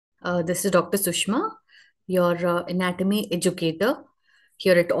This is Dr. Sushma, your anatomy educator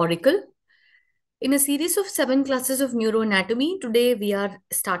here at Auricle. In a series of 7 classes of neuroanatomy, today we are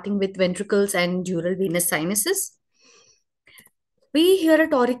starting with ventricles and dural venous sinuses. We here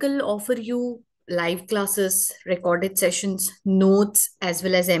at Auricle offer you live classes, recorded sessions, notes, as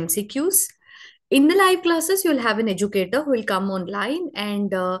well as MCQs. In the live classes, you'll have an educator who will come online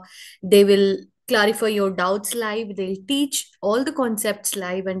and they will clarify your doubts live. They'll teach all the concepts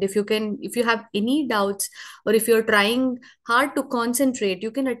live. And if you have any doubts or if you're trying hard to concentrate,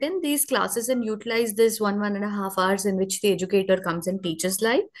 you can attend these classes and utilize this 1.5 hours in which the educator comes and teaches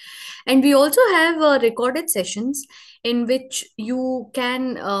live. And we also have recorded sessions in which you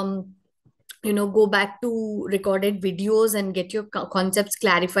can go back to recorded videos and get your concepts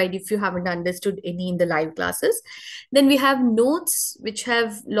clarified if you haven't understood any in the live classes. Then we have notes which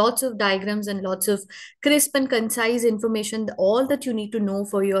have lots of diagrams and lots of crisp and concise information, all that you need to know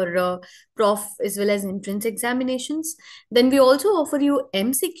for your prof as well as entrance examinations. Then we also offer you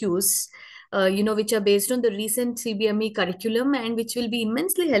MCQs, which are based on the recent CBME curriculum and which will be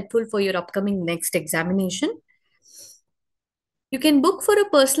immensely helpful for your upcoming next examination. You can book for a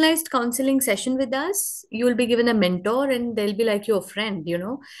personalized counseling session with us. You will be given a mentor and they'll be like your friend.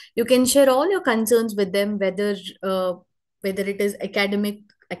 You can share all your concerns with them, whether it is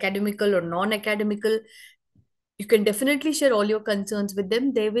academical or non-academical. You can definitely share all your concerns with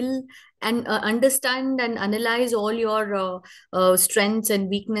them. They will understand and analyze all your strengths and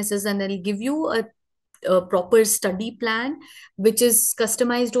weaknesses, and they'll give you a proper study plan which is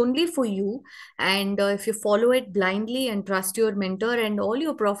customized only for you. And if you follow it blindly and trust your mentor, and all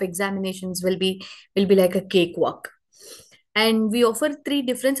your prof examinations will be like a cakewalk. And we offer 3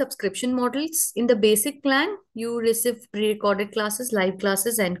 different subscription models. In the basic plan, you receive pre-recorded classes, live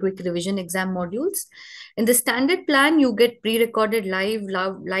classes, and quick revision exam modules. In the standard plan, you get pre-recorded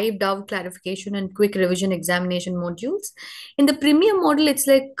live doubt clarification and quick revision examination modules. In the premium model, it's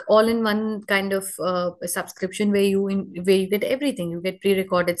like all-in-one kind of a subscription where you get everything. You get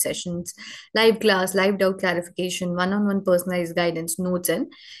pre-recorded sessions, live class, live doubt clarification, one-on-one personalized guidance, notes, and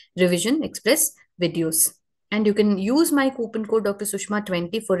revision express videos. And you can use my coupon code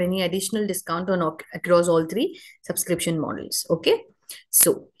Dr.Sushma20 for any additional discount across all 3 subscription models. Okay.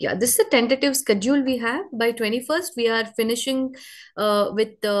 So yeah, this is a tentative schedule we have. By 21st, we are finishing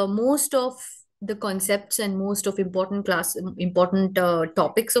with most of the concepts and most of important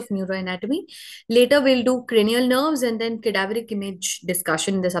topics of neuroanatomy. Later, we'll do cranial nerves and then cadaveric image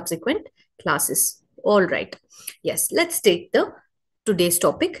discussion in the subsequent classes. All right. Yes, let's take the today's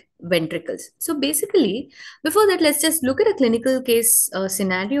topic, ventricles. So basically, before that, let's just look at a clinical case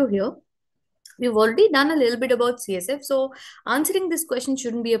scenario here. We've already done a little bit about CSF, so answering this question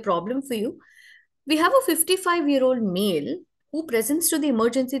shouldn't be a problem for you. We have a 55-year-old male who presents to the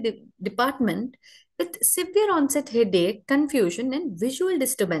emergency department with severe onset headache, confusion, and visual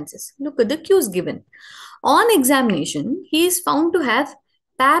disturbances. Look at the cues given. On examination, he is found to have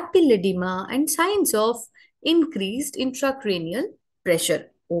papilledema and signs of increased intracranial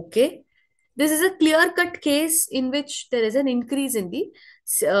pressure. Okay. This is a clear-cut case in which there is an increase in the,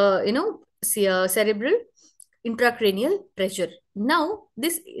 cerebral intracranial pressure. Now,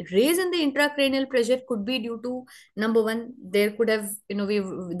 this raise in the intracranial pressure could be due to, number one, there could have,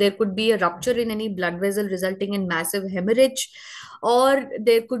 there could be a rupture in any blood vessel resulting in massive hemorrhage, or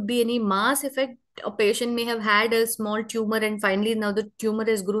there could be any mass effect. A patient may have had a small tumor and finally now the tumor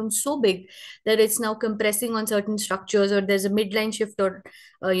has grown so big that it's now compressing on certain structures, or there's a midline shift, or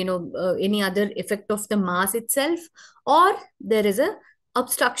any other effect of the mass itself, or there is a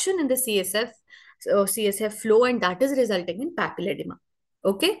obstruction in the CSF flow, and that is resulting in papilledema.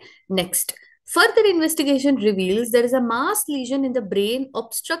 Okay, next. Further investigation reveals there is a mass lesion in the brain,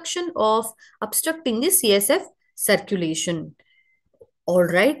 obstructing the CSF circulation. All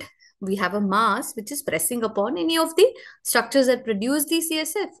right, we have a mass which is pressing upon any of the structures that produce the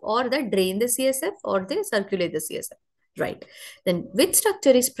CSF, or that drain the CSF, or they circulate the CSF. Right. Then which structure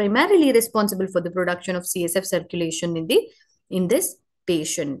is primarily responsible for the production of CSF circulation in this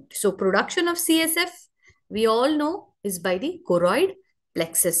patient? So production of CSF, we all know, is by the choroid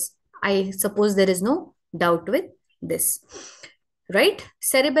plexus. I suppose there is no doubt with this. Right?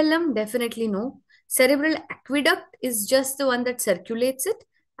 Cerebellum, definitely no. Cerebral aqueduct is just the one that circulates it.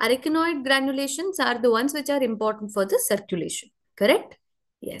 Arachnoid granulations are the ones which are important for the circulation. Correct?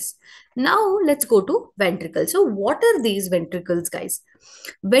 Yes. Now let's go to ventricles. So what are these ventricles, guys?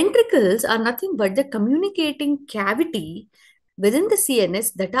 Ventricles are nothing but the communicating cavity within the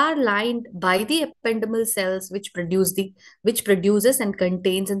CNS that are lined by the ependymal cells which produces and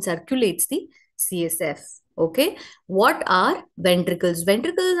contains and circulates the CSF. Okay. What are ventricles?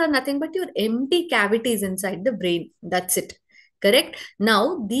 Ventricles are nothing but your empty cavities inside the brain. That's it. Correct.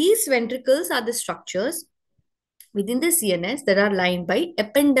 Now, these ventricles are the structures within the CNS that are lined by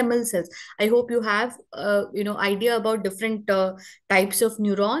ependymal cells. I hope you have idea about different types of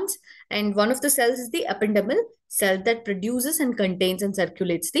neurons, and one of the cells is the ependymal cell that produces and contains and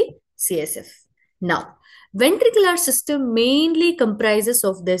circulates the CSF. Now, ventricular system mainly comprises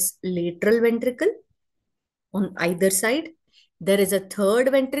of this lateral ventricle on either side. There is a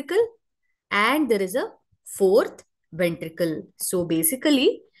third ventricle and there is a fourth ventricle. So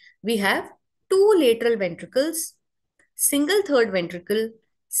basically, we have two lateral ventricles, single third ventricle,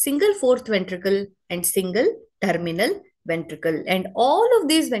 single fourth ventricle, and single terminal ventricle. And all of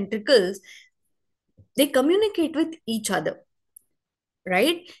these ventricles, they communicate with each other,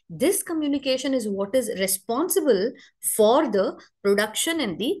 right? This communication is what is responsible for the production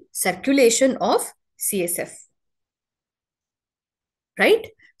and the circulation of CSF, right?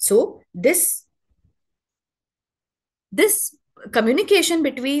 So this communication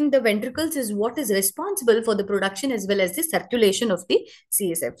between the ventricles is what is responsible for the production as well as the circulation of the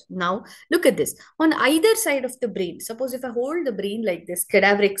CSF. Now, look at this. On either side of the brain, suppose if I hold the brain like this,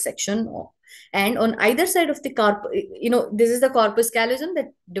 cadaveric section, and on either side of the this is the corpus callosum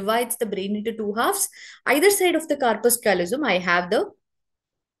that divides the brain into two halves. Either side of the corpus callosum, I have the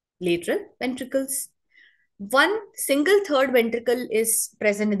lateral ventricles. One single third ventricle is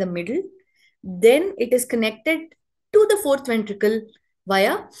present in the middle. Then it is connected to the fourth ventricle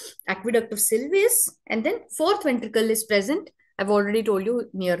via aqueduct of Sylvius, and then fourth ventricle is present, I've already told you,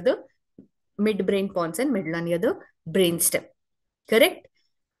 near the midbrain pons and medulla, near the brainstem. Correct?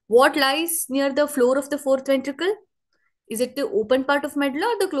 What lies near the floor of the fourth ventricle? Is it the open part of medulla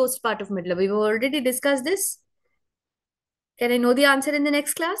or the closed part of medulla? We've already discussed this. Can I know the answer in the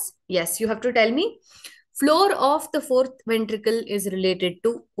next class? Yes, you have to tell me. Floor of the fourth ventricle is related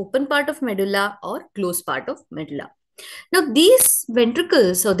to open part of medulla or closed part of medulla. Now, these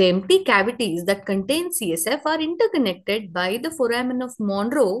ventricles or the empty cavities that contain CSF are interconnected by the foramen of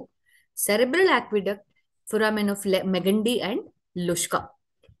Monro, cerebral aqueduct, foramen of Megendie and Luschka.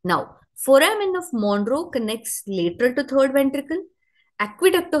 Now, foramen of Monro connects lateral to third ventricle.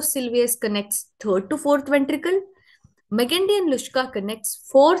 Aqueduct of Sylvius connects third to fourth ventricle. Megendie and Luschka connects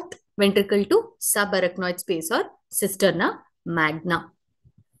fourth ventricle to subarachnoid space or cisterna magna.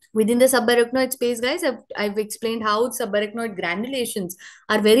 Within the subarachnoid space, guys, I've explained how subarachnoid granulations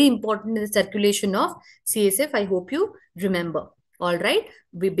are very important in the circulation of CSF. I hope you remember. All right.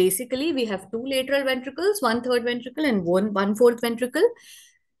 We have two lateral ventricles, one third ventricle and one fourth ventricle.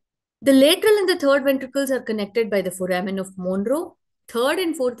 The lateral and the third ventricles are connected by the foramen of Monro. Third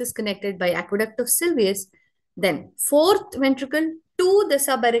and fourth is connected by aqueduct of Sylvius. Then fourth ventricle to the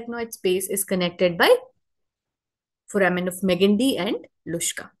subarachnoid space is connected by foramen of Megendie and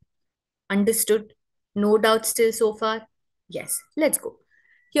Luschka. Understood? No doubt still so far? Yes, let's go.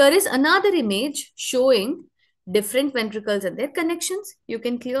 Here is another image showing different ventricles and their connections. You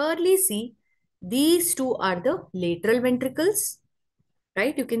can clearly see these two are the lateral ventricles,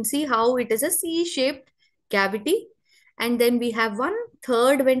 right? You can see how it is a C-shaped cavity. And then we have one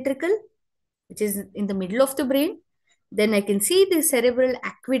third ventricle, which is in the middle of the brain. Then I can see the cerebral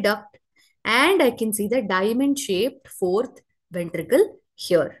aqueduct and I can see the diamond-shaped fourth ventricle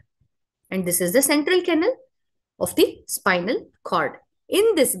here. And this is the central canal of the spinal cord.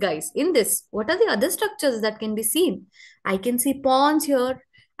 In this, guys, what are the other structures that can be seen? I can see pons here.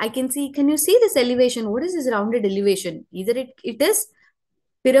 I can see, can you see this elevation? What is this rounded elevation? Either it is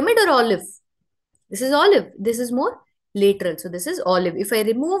pyramid or olive. This is olive. This is more lateral. So this is olive. If I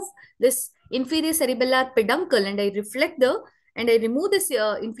remove this inferior cerebellar peduncle and I remove this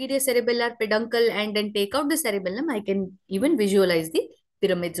inferior cerebellar peduncle and then take out the cerebellum, I can even visualize the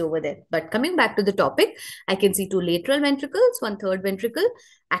pyramids over there. But coming back to the topic, I can see two lateral ventricles, one third ventricle,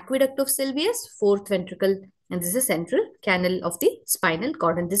 aqueduct of Sylvius, fourth ventricle, and this is the central canal of the spinal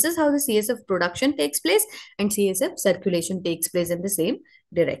cord. And this is how the CSF production takes place and CSF circulation takes place in the same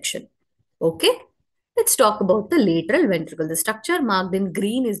direction. Okay, let's talk about the lateral ventricle. The structure marked in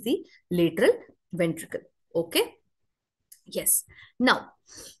green is the lateral ventricle. Okay, yes. Now,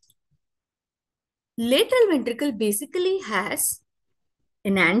 lateral ventricle basically has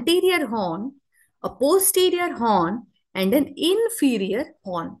an anterior horn, a posterior horn, and an inferior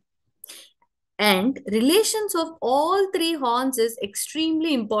horn. And relations of all three horns is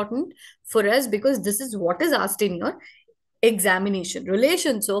extremely important for us because this is what is asked in your examination.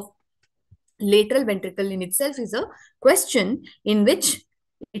 Relations of lateral ventricle in itself is a question in which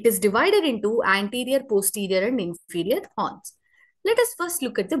it is divided into anterior, posterior, and inferior horns. Let us first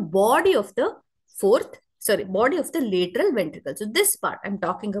look at the body of the fourth sorry, body of the lateral ventricle. So this part, I'm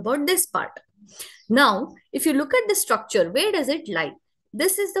talking about this part. Now, if you look at the structure, where does it lie?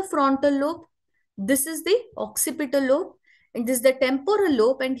 This is the frontal lobe, this is the occipital lobe, and this is the temporal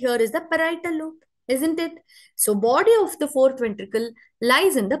lobe, and here is the parietal lobe, isn't it? So body of the fourth ventricle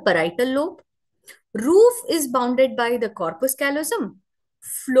lies in the parietal lobe. Roof is bounded by the corpus callosum.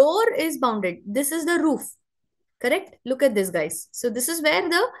 Floor is bounded. This is the roof. Correct? Look at this, guys. So this is where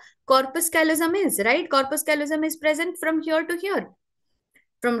the corpus callosum is, right? Corpus callosum is present from here to here.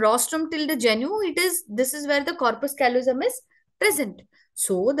 From rostrum till the genu, this is where the corpus callosum is present.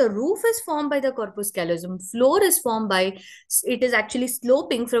 So the roof is formed by the corpus callosum. Floor is formed by, it is actually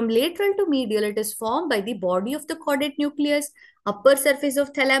sloping from lateral to medial. It is formed by the body of the caudate nucleus, upper surface of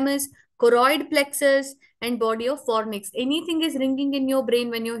thalamus, choroid plexus, and body of fornix. Anything is ringing in your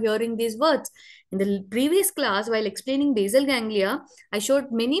brain when you're hearing these words. In the previous class, while explaining basal ganglia, I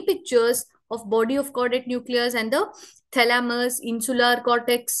showed many pictures of body of caudate nucleus and the thalamus, insular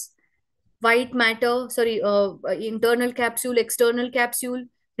cortex, white matter, sorry, internal capsule, external capsule.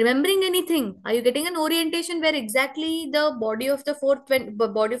 Remembering anything? Are you getting an orientation where exactly the body of the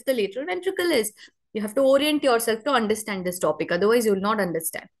body of the lateral ventricle is? You have to orient yourself to understand this topic. Otherwise, you will not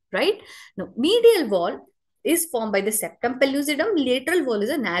understand, right? Now, medial wall is formed by the septum pellucidum. Lateral wall is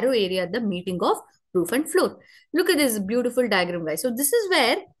a narrow area at the meeting of roof and floor. Look at this beautiful diagram, guys. So this is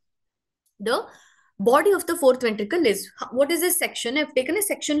where the body of the fourth ventricle is. What is this section? I've taken a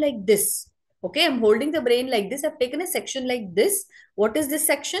section like this. Okay, I'm holding the brain like this. I've taken a section like this. What is this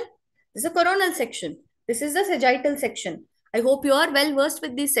section? This is a coronal section. This is the sagittal section. I hope you are well versed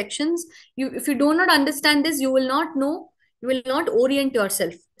with these sections. If you do not understand this, you will not know, you will not orient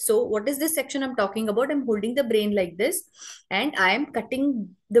yourself. So what is this section I'm talking about? I'm holding the brain like this and I am cutting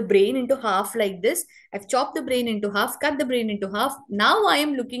the brain into half like this. I've chopped the brain into half, cut the brain into half. Now I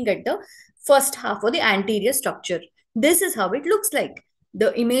am looking at the first half or the anterior structure. This is how it looks like,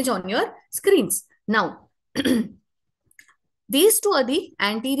 the image on your screens. Now, these two are the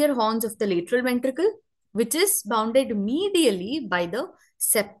anterior horns of the lateral ventricle, which is bounded medially by the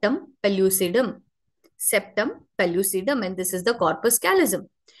septum pellucidum. Septum pellucidum, and this is the corpus callosum.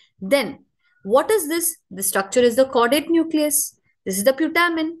 Then, what is this? The structure is the caudate nucleus. This is the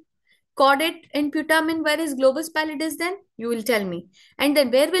putamen. Caudate and putamen, where is globus pallidus then? You will tell me. And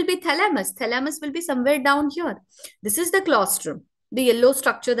then where will be thalamus? Thalamus will be somewhere down here. This is the claustrum, the yellow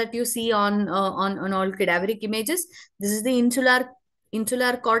structure that you see on all cadaveric images. This is the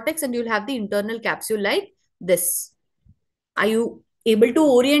insular cortex, and you'll have the internal capsule like this. Are you able to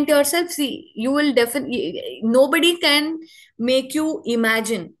orient yourself? See, you will definitely, nobody can make you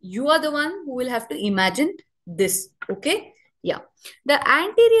imagine. You are the one who will have to imagine this. Okay. Yeah. The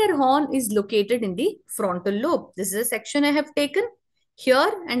anterior horn is located in the frontal lobe. This is a section I have taken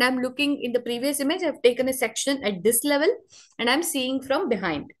here, and I'm looking in the previous image. I've taken a section at this level and I'm seeing from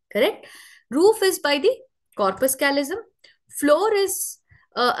behind. Correct. Roof is by the corpus callosum. Floor is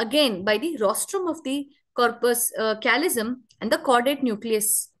again by the rostrum of the corpus callosum and the caudate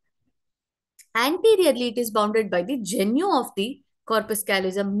nucleus. Anteriorly, it is bounded by the genu of the corpus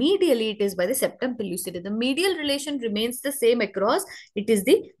callosum. Medially, it is by the septum pellucidum. The medial relation remains the same across. It is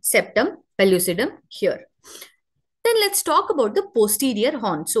the septum pellucidum here. Then let's talk about the posterior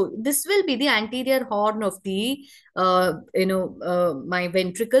horn. So this will be the anterior horn of the, my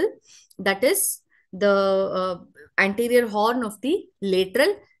ventricle. That is the anterior horn of the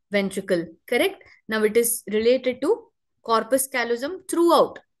lateral ventricle. Correct? Now it is related to corpus callosum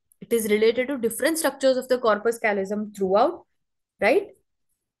throughout. It is related to different structures of the corpus callosum throughout, right?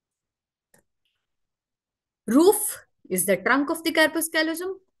 Roof is the trunk of the corpus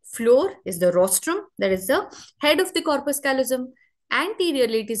callosum. Floor is the rostrum, that is the head of the corpus callosum.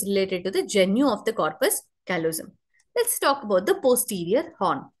 Anteriorly, it is related to the genu of the corpus callosum. Let's talk about the posterior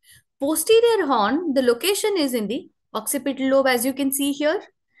horn. Posterior horn, the location is in the occipital lobe, as you can see here.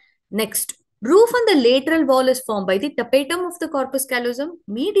 Next, roof on the lateral wall is formed by the tapetum of the corpus callosum.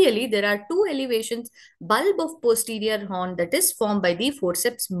 Medially, there are two elevations, bulb of posterior horn that is formed by the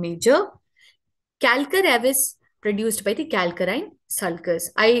forceps major, calcar avis produced by the calcarine sulcus.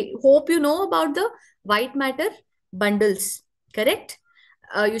 I hope you know about the white matter bundles, correct?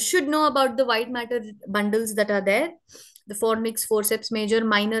 You should know about the white matter bundles that are there. The fornix, forceps major,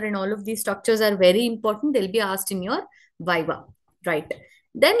 minor, and all of these structures are very important. They'll be asked in your viva, right?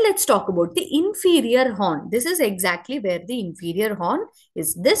 Then let's talk about the inferior horn. This is exactly where the inferior horn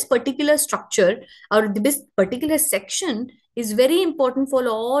is. This particular structure or this particular section is very important for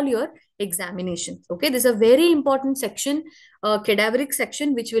all your examinations. Okay, this is a very important section, cadaveric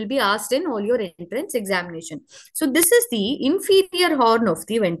section, which will be asked in all your entrance examination. So this is the inferior horn of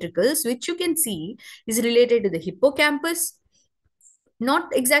the ventricles, which you can see is related to the hippocampus, not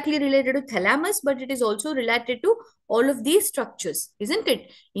exactly related to thalamus, but it is also related to all of these structures, isn't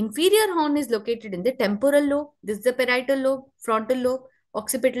it? Inferior horn is located in the temporal lobe. This is the parietal lobe, frontal lobe,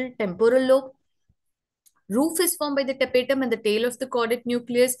 occipital, temporal lobe. Roof is formed by the tapetum and the tail of the caudate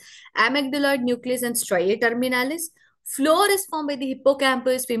nucleus, amygdaloid nucleus, and striae terminalis. Floor is formed by the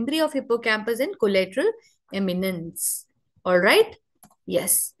hippocampus, fimbria of hippocampus, and collateral eminence. All right?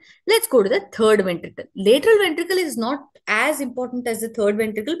 Yes. Let's go to the third ventricle. Lateral ventricle is not as important as the third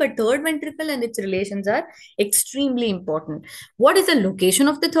ventricle, but third ventricle and its relations are extremely important. What is the location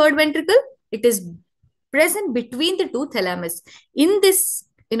of the third ventricle? It is present between the two thalamus. In this,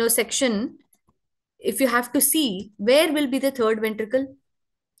 section, if you have to see where will be the third ventricle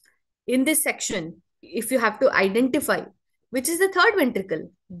in this section, if you have to identify which is the third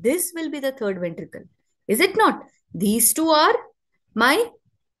ventricle, this will be the third ventricle, is it not? These two are my,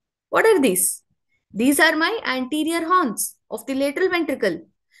 what are these? These are my anterior horns of the lateral ventricle.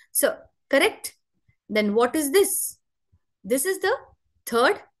 So correct. Then what is this? This is the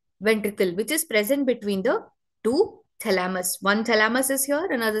third ventricle, which is present between the two thalamus. One thalamus is here,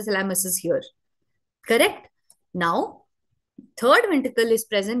 another thalamus is here. Correct? Now, third ventricle is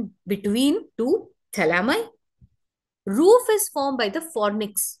present between two thalami. Roof is formed by the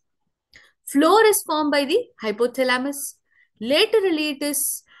fornix. Floor is formed by the hypothalamus. Laterally, it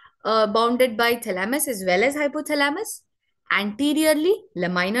is bounded by thalamus as well as hypothalamus. Anteriorly,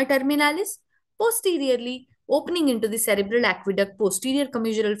 lamina terminalis. Posteriorly, opening into the cerebral aqueduct, posterior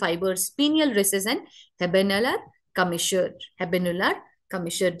commissural fibers, pineal recess, and habenular commissure. Habenular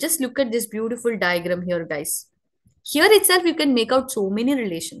commissure. Just look at this beautiful diagram here, guys. Here itself, you can make out so many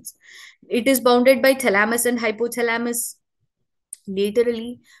relations. It is bounded by thalamus and hypothalamus.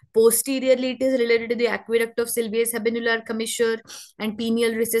 Laterally, posteriorly, it is related to the aqueduct of sylvius, habenular commissure, and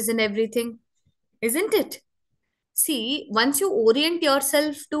pineal recess and everything. Isn't it? See, once you orient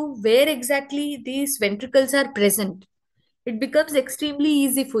yourself to where exactly these ventricles are present, it becomes extremely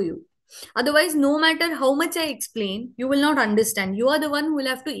easy for you. Otherwise, no matter how much I explain, you will not understand. You are the one who will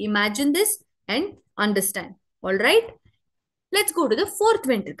have to imagine this and understand. All right. Let's go to the fourth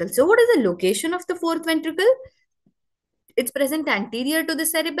ventricle. So what is the location of the fourth ventricle? It's present anterior to the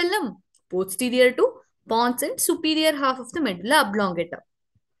cerebellum, posterior to pons, and superior half of the medulla oblongata.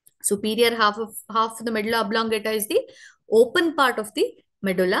 Superior half of the medulla oblongata is the open part of the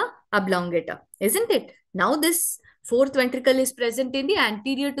medulla oblongata, isn't it? Now this fourth ventricle is present in the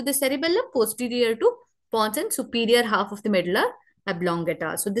anterior to the cerebellum, posterior to pons, and superior half of the medulla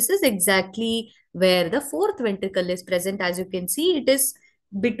oblongata. So this is exactly where the fourth ventricle is present. As you can see, it is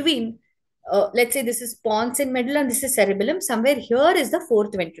between, let's say this is pons and medulla and this is cerebellum. Somewhere here is the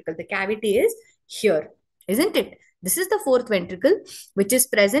fourth ventricle. The cavity is here, isn't it? This is the fourth ventricle, which is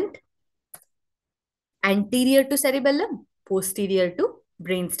present anterior to cerebellum, posterior to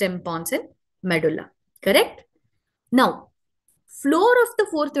brainstem, pons, and medulla. Correct? Now, floor of the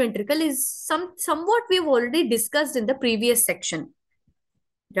fourth ventricle is somewhat we've already discussed in the previous section.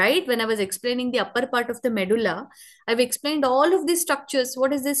 Right? When I was explaining the upper part of the medulla, I've explained all of these structures.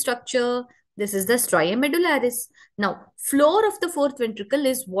 What is this structure? This is the striae medullaris. Now, floor of the fourth ventricle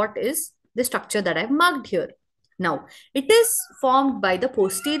is what is the structure that I've marked here. Now, it is formed by the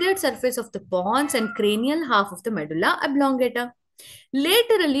posterior surface of the pons and cranial half of the medulla oblongata.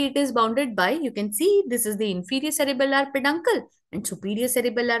 Laterally, it is bounded by, you can see, this is the inferior cerebellar peduncle and superior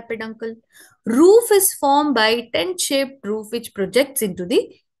cerebellar peduncle. Roof is formed by tent-shaped roof which projects into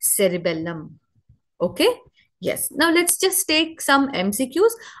the cerebellum. Okay? Yes. Now let's just take some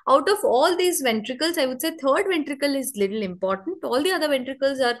MCQs. Out of all these ventricles, I would say third ventricle is little important. All the other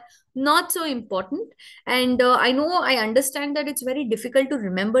ventricles are not so important. And I understand that it's very difficult to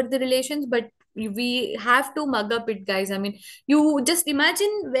remember the relations, but we have to mug up it, guys. I mean, you just imagine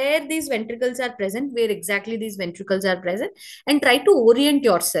where these ventricles are present, where exactly these ventricles are present, and try to orient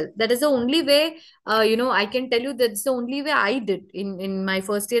yourself. That is the only way, I can tell you that's the only way I did in my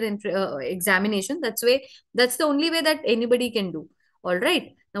first year examination. That's the only way that anybody can do. All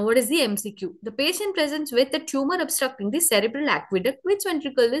right. Now, what is the MCQ? The patient presents with a tumor obstructing the cerebral aqueduct. Which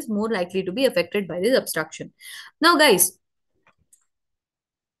ventricle is more likely to be affected by this obstruction? Now, guys,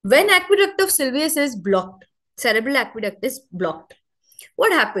 when aqueduct of sylvius is blocked, cerebral aqueduct is blocked,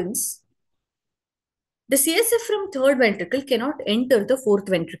 what happens? The CSF from third ventricle cannot enter the fourth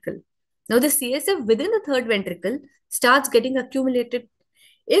ventricle. Now, the CSF within the third ventricle starts getting accumulated.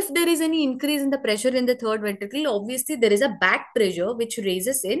 If there is any increase in the pressure in the third ventricle, obviously there is a back pressure which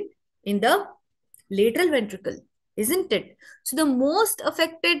raises in the lateral ventricle, isn't it? So the most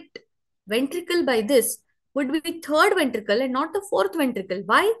affected ventricle by this would be third ventricle and not the fourth ventricle.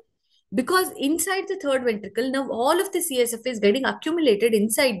 Why? Because inside the third ventricle, now all of the CSF is getting accumulated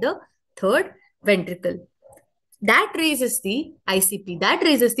inside the third ventricle. That raises the ICP, that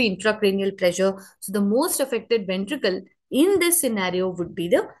raises the intracranial pressure. So the most affected ventricle in this scenario would be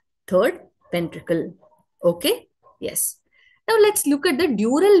the third ventricle. Okay? Yes. Now let's look at the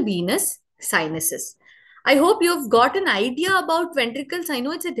dural venous sinuses. I hope you've got an idea about ventricles. I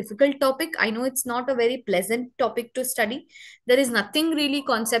know it's a difficult topic. I know it's not a very pleasant topic to study. There is nothing really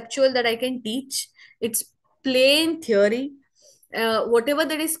conceptual that I can teach. It's plain theory. Whatever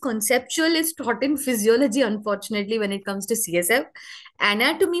that is conceptual is taught in physiology, unfortunately, when it comes to CSF.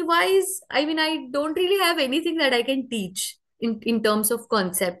 Anatomy wise, I mean, I don't really have anything that I can teach in terms of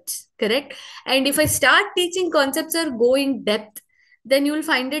concepts, correct? And if I start teaching concepts or go in depth, then you will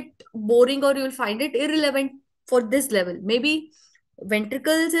find it boring or you will find it irrelevant for this level. Maybe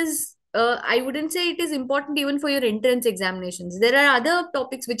ventricles is, I wouldn't say it is important even for your entrance examinations. There are other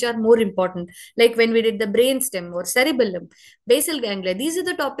topics which are more important, like when we did the brainstem or cerebellum, basal ganglia. These are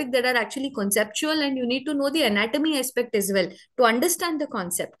the topics that are actually conceptual, and you need to know the anatomy aspect as well to understand the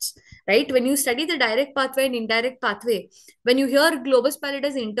concepts, right? When you study the direct pathway and indirect pathway, when you hear globus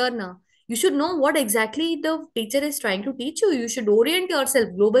pallidus interna, you should know what exactly the teacher is trying to teach you. You should orient yourself.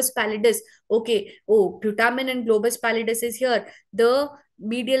 Globus pallidus, okay, oh, putamen and globus pallidus is here. The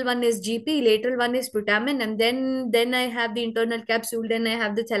medial one is GP, lateral one is putamen, and then I have the internal capsule, then I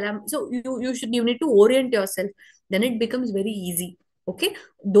have the thalam. So you need to orient yourself. Then it becomes very easy. Okay,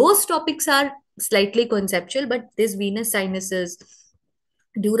 those topics are slightly conceptual, but this venous sinuses,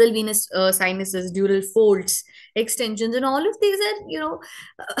 dural venous sinuses, dural folds, extensions, and all of these are,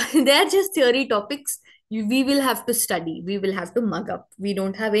 they are just theory topics. We will have to study, we will have to mug up. We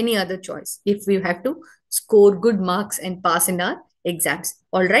don't have any other choice if we have to score good marks and pass in our exams.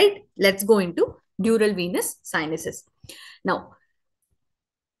 All right, let's go into dural venous sinuses. Now,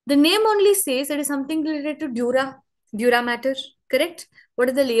 the name only says it is something related to dura mater, correct? What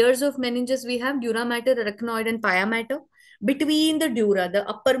are the layers of meninges we have? Dura mater, arachnoid, and pia mater. Between the dura, the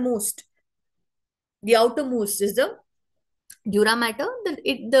uppermost, the outermost is the dura mater.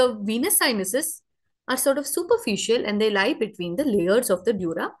 The venous sinuses are sort of superficial and they lie between the layers of the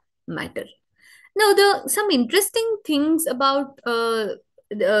dura mater. Now, some interesting things about the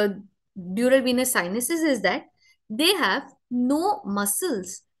dural venous sinuses is that they have no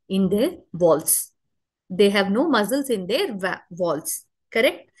muscles in their walls. They have no muscles in their walls,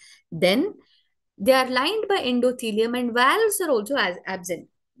 correct? Then they are lined by endothelium and valves are also absent.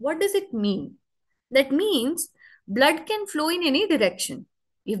 What does it mean? That means blood can flow in any direction.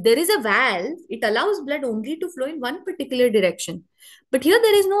 If there is a valve, it allows blood only to flow in one particular direction. But here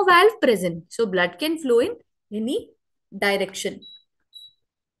there is no valve present. So blood can flow in any direction.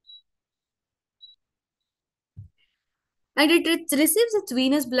 And it receives its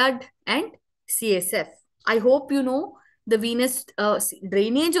venous blood and CSF. I hope you know the venous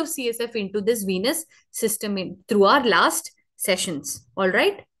drainage of CSF into this venous system through our last sessions. All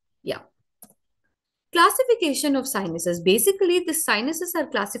right? Yeah. Classification of sinuses. Basically, the sinuses are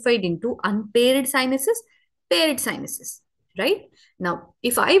classified into unpaired sinuses, paired sinuses, right? Now,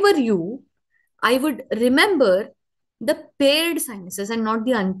 if I were you, I would remember the paired sinuses and not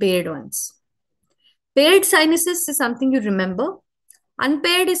the unpaired ones. Paired sinuses is something you remember.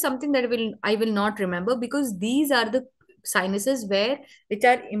 Unpaired is something that I will not remember, because these are the sinuses which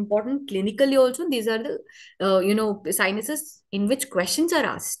are important clinically also. These are the sinuses in which questions are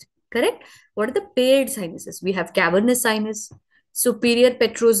asked. Correct? What are the paired sinuses? We have cavernous sinus, superior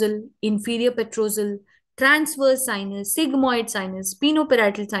petrosal, inferior petrosal, transverse sinus, sigmoid sinus,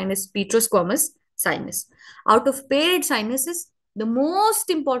 spinoparietal sinus, petrosquamous sinus. Out of paired sinuses, the most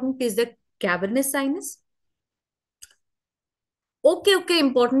important is the cavernous sinus. Okay,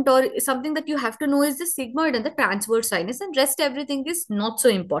 important, or something that you have to know is the sigmoid and the transverse sinus, and rest everything is not so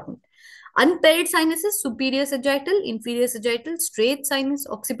important. Unpaired sinuses: superior sagittal, inferior sagittal, straight sinus,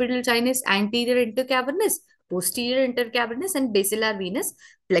 occipital sinus, anterior intercavernous, posterior intercavernous, and basilar venous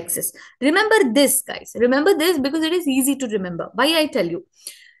plexus. Remember this, guys. Remember this because it is easy to remember. Why I tell you?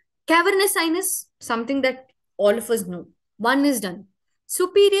 Cavernous sinus, something that all of us know. One is done.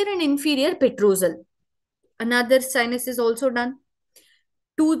 Superior and inferior petrosal. Another sinus is also done.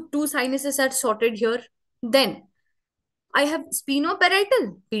 Two sinuses are sorted here. Then I have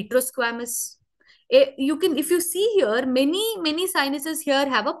spinoparietal, petrosquamous. You can, if you see here, many sinuses here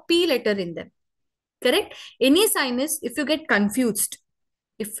have a P letter in them. Correct? Any sinus, if you get confused,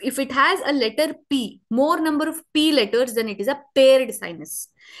 If it has a letter P, more number of P letters, then it is a paired sinus.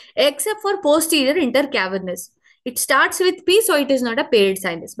 Except for posterior intercavernous. It starts with P, so it is not a paired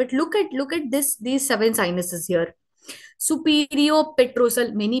sinus. But look at these seven sinuses here. Superior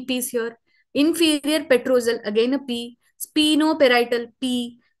petrosal, many P's here. Inferior petrosal, again a P. Spinoparietal,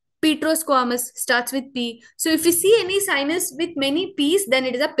 P. Petrosquamous starts with P. So if you see any sinus with many P's, then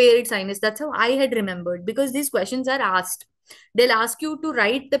it is a paired sinus. That's how I had remembered, because these questions are asked. They'll ask you to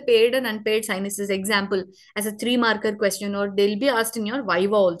write the paired and unpaired sinuses example as a 3-marker question, or they'll be asked in your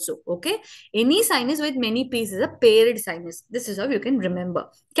Viva also. Okay. Any sinus with many P's is a paired sinus. This is how you can remember.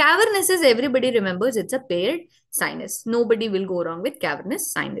 Cavernous, is everybody remembers, it's a paired sinus. Nobody will go wrong with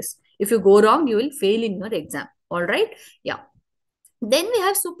cavernous sinus. If you go wrong, you will fail in your exam. All right. Yeah. Then we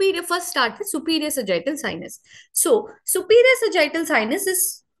have superior. First start with superior sagittal sinus. So superior sagittal sinus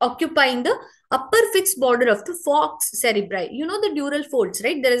is occupying the upper fixed border of the falx cerebri. You know the dural folds,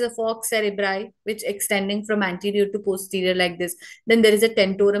 right? There is a falx cerebri which extending from anterior to posterior like this. Then there is a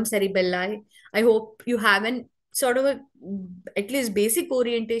tentorum cerebelli. I hope you have an sort of a at least basic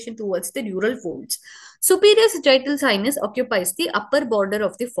orientation towards the dural folds. Superior sagittal sinus occupies the upper border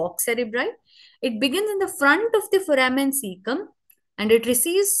of the falx cerebri. It begins in the front of the foramen cecum and it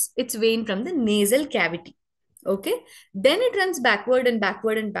receives its vein from the nasal cavity. Okay. Then it runs backward and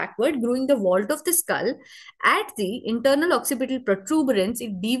backward and backward, growing the vault of the skull. At the internal occipital protuberance,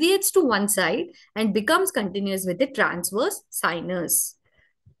 it deviates to one side and becomes continuous with the transverse sinus.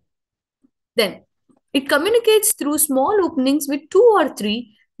 Then it communicates through small openings with 2 or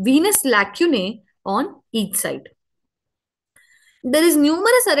 3 venous lacunae on each side. There is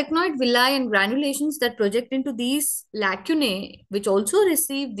numerous arachnoid villi and granulations that project into these lacunae, which also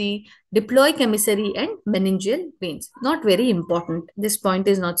receive the diploic emissary and meningeal veins. Not very important. This point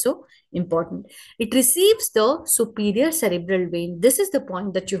is not so important. It receives the superior cerebral vein. This is the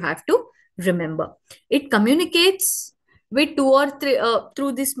point that you have to remember. It communicates with 2 or 3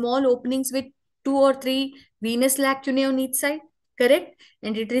 through the small openings with 2 or 3 venous lacunae on each side. Correct?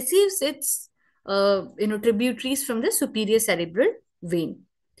 And it receives its tributaries from the superior cerebral vein.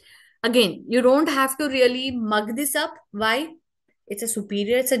 Again, you don't have to really mug this up. Why? It's a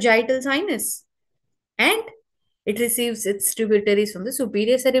superior sagittal sinus and it receives its tributaries from the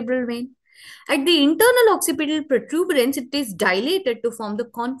superior cerebral vein. At the internal occipital protuberance, it is dilated to form the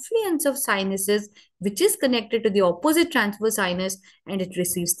confluence of sinuses, which is connected to the opposite transverse sinus, and it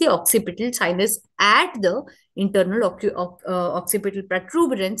receives the occipital sinus at the internal occipital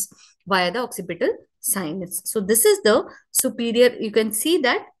protuberance via the occipital sinus. So this is the superior. You can see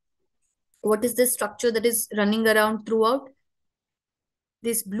that. What is the structure that is running around throughout?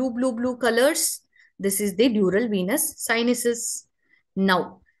 These blue colors. This is the dural venous sinuses.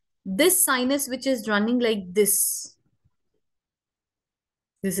 Now, this sinus which is running like this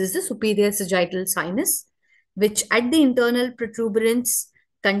is the superior sagittal sinus, which at the internal protuberance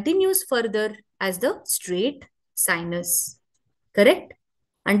continues further as the straight sinus. Correct?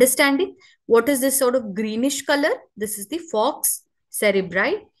 Understanding? What is this sort of greenish color? This is the falx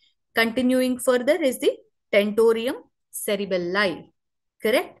cerebri. Continuing further is the tentorium cerebelli.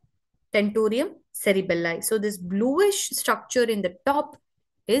 Correct? Tentorium cerebelli. So this bluish structure in the top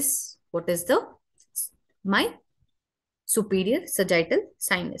is what is my superior sagittal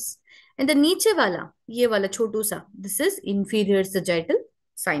sinus. And the niche wala, ye wala chotu sa, this is inferior sagittal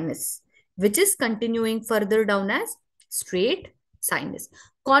sinus, which is continuing further down as straight sinus.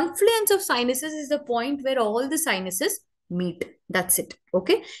 Confluence of sinuses is the point where all the sinuses meet. That's it.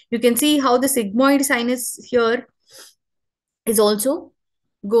 Okay. You can see how the sigmoid sinus here is also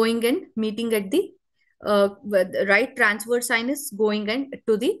going and meeting at the right transverse sinus, going and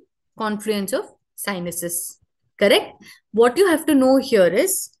to the confluence of sinuses. Correct? What you have to know here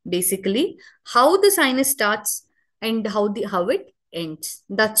is basically how the sinus starts and how it ends.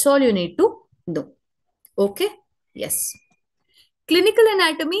 That's all you need to know. Okay? Yes. Clinical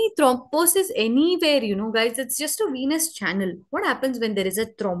anatomy, thrombosis anywhere, guys, it's just a venous channel. What happens when there is a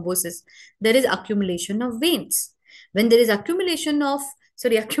thrombosis? There is accumulation of veins. When there is accumulation of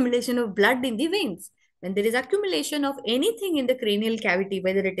blood in the veins. When there is accumulation of anything in the cranial cavity,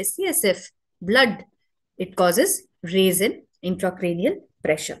 whether it is CSF, blood, it causes raise in intracranial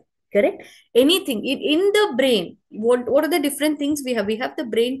pressure. Correct? Anything in the brain, what are the different things we have? We have the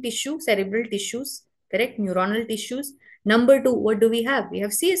brain tissue, cerebral tissues, correct? Neuronal tissues. Number 2, what do we have? We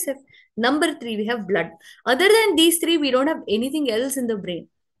have CSF. Number 3, we have blood. Other than these 3, we don't have anything else in the brain.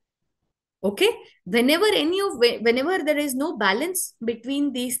 Okay? Whenever there is no balance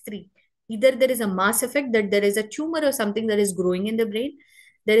between these 3, either there is a mass effect, that there is a tumor or something that is growing in the brain,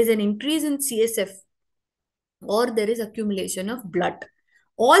 there is an increase in CSF, or there is accumulation of blood,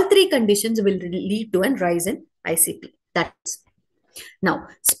 All three conditions will lead to a rise in ICP. That's now,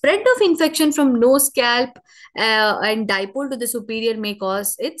 spread of infection from nose, scalp, and dipole to the superior may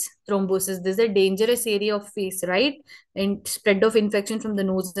cause its thrombosis. This is a dangerous area of face, right? And spread of infection from the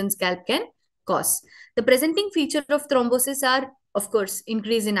nose and scalp can cause. The presenting feature of thrombosis are, of course,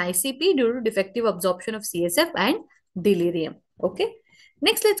 increase in ICP due to defective absorption of CSF and delirium. Okay.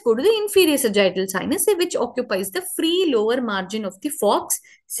 Next, let's go to the inferior sagittal sinus, which occupies the free lower margin of the falx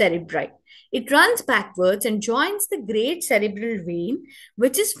cerebri. It runs backwards and joins the great cerebral vein,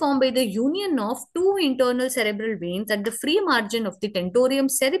 which is formed by the union of two internal cerebral veins at the free margin of the tentorium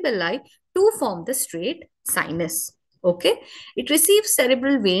cerebelli to form the straight sinus. Okay, it receives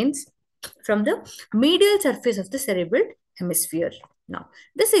cerebral veins from the medial surface of the cerebral hemisphere. Now,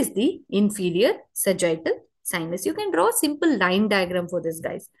 this is the inferior sagittal sinus. You can draw a simple line diagram for this,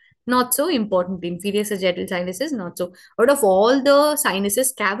 guys. Not so important. Inferior sagittal sinus is not so. Out of all the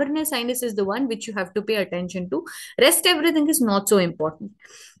sinuses, cavernous sinus is the one which you have to pay attention to. Rest everything is not so important.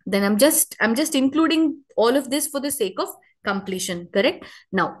 Then I'm just including all of this for the sake of completion. Correct?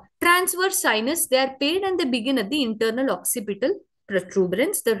 Now, transverse sinus, they are paired and they begin at the internal occipital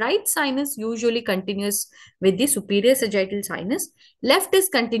protuberance. The right sinus usually continues with the superior sagittal sinus. Left is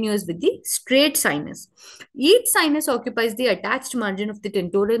continuous with the straight sinus. Each sinus occupies the attached margin of the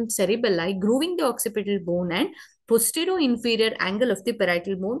tentorium cerebelli, grooving the occipital bone and posterior inferior angle of the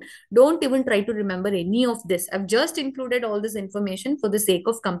parietal bone. Don't even try to remember any of this. I've just included all this information for the sake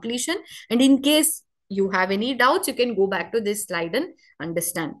of completion. And in case you have any doubts, you can go back to this slide and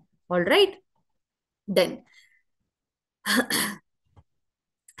understand. All right. Then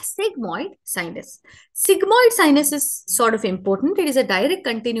sigmoid sinus. Sigmoid sinus is sort of important. It is a direct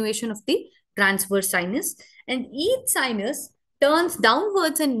continuation of the transverse sinus, and each sinus turns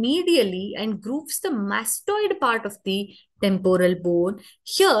downwards and medially and grooves the mastoid part of the temporal bone.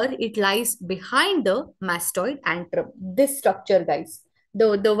 Here it lies behind the mastoid antrum. This structure, guys,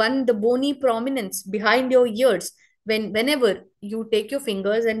 the bony prominence behind your ears, whenever you take your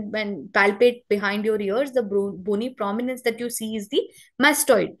fingers and when palpate behind your ears, the bony prominence that you see is the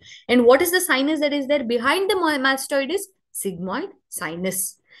mastoid. And what is the sinus that is there behind the mastoid is sigmoid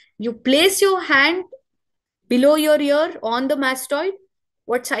sinus. You place your hand below your ear on the mastoid.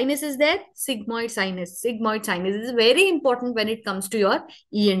 What sinus is there? Sigmoid sinus. Sigmoid sinus is very important when it comes to your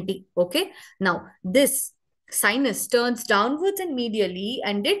ENT. Okay. Now, this sinus turns downwards and medially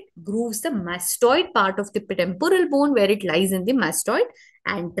and it grooves the mastoid part of the temporal bone where it lies in the mastoid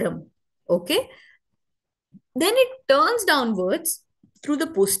antrum. Okay. Then it turns downwards through the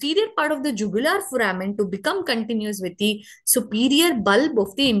posterior part of the jugular foramen to become continuous with the superior bulb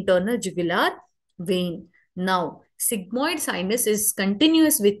of the internal jugular vein. Now, sigmoid sinus is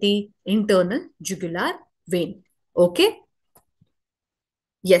continuous with the internal jugular vein. Okay.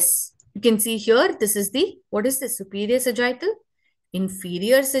 Yes. You can see here, this is the, what is this? Superior sagittal,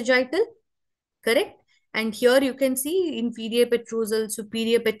 inferior sagittal, correct? And here you can see inferior petrosal,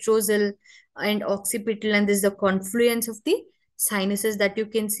 superior petrosal, and occipital, and this is the confluence of the sinuses that you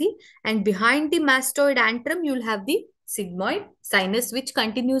can see. And behind the mastoid antrum, you'll have the sigmoid sinus, which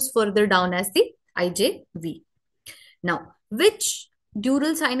continues further down as the IJV. Now, which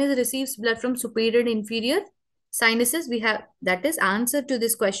dural sinus receives blood from superior and inferior sinuses? We have, that is, answer to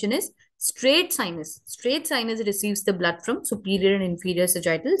this question is straight sinus. Straight sinus receives the blood from superior and inferior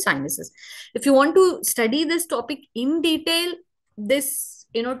sagittal sinuses. If you want to study this topic in detail, this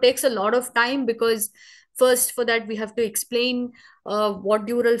takes a lot of time, because first for that we have to explain what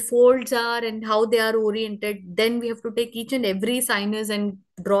dural folds are and how they are oriented. Then we have to take each and every sinus and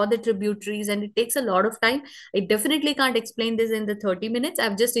draw the tributaries, and it takes a lot of time. I definitely can't explain this in the 30 minutes.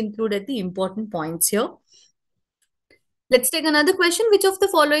 I've just included the important points here. Let's take another question. Which of the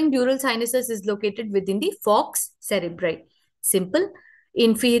following dural sinuses is located within the falx cerebri? Simple.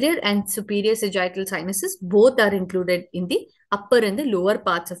 Inferior and superior sagittal sinuses both are included in the upper and the lower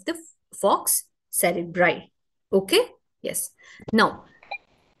parts of the falx cerebri. Okay? Yes. Now,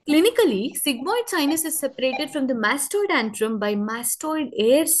 clinically, sigmoid sinus is separated from the mastoid antrum by mastoid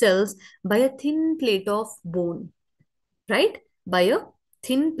air cells by a thin plate of bone. Right? By a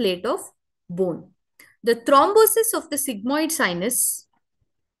thin plate of bone. The thrombosis of the sigmoid sinus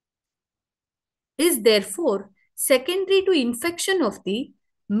is therefore secondary to infection of the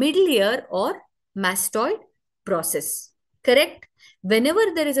middle ear or mastoid process. Correct? Whenever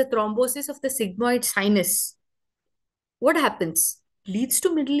there is a thrombosis of the sigmoid sinus, what happens? Leads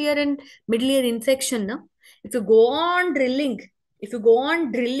to middle ear and middle ear infection. No? If you go on drilling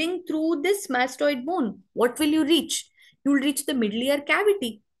through this mastoid bone, what will you reach? You will reach the middle ear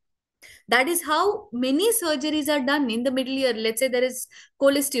cavity. That is how many surgeries are done in the middle ear. Let's say there is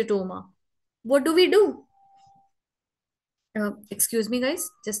cholesteatoma. What do we do? Excuse me, guys.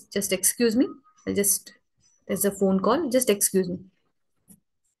 Just excuse me. I'll just, there's a phone call. Just excuse me.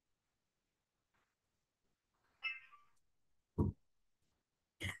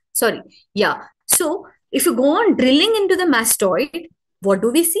 Sorry. Yeah. So if you go on drilling into the mastoid, what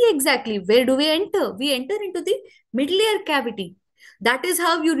do we see exactly? Where do we enter? We enter into the middle ear cavity. That is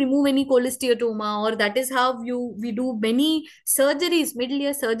how you remove any cholesteatoma, or that is how we do many surgeries. Middle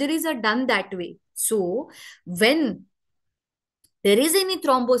ear surgeries are done that way. So when there is any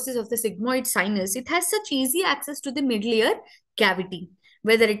thrombosis of the sigmoid sinus, it has such easy access to the middle ear cavity,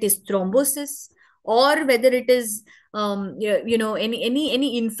 whether it is thrombosis or whether it is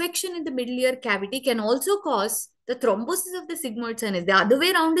any infection in the middle ear cavity can also cause the thrombosis of the sigmoid sinus. The other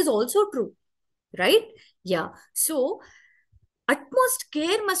way around is also true, right? Yeah. So utmost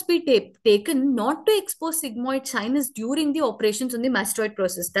care must be taken not to expose sigmoid sinus during the operations on the mastoid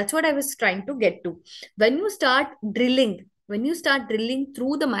process. That's what I was trying to get to. When you start drilling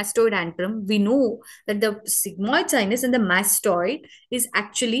through the mastoid antrum, we know that the sigmoid sinus and the mastoid is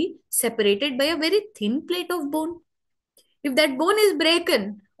actually separated by a very thin plate of bone. If that bone is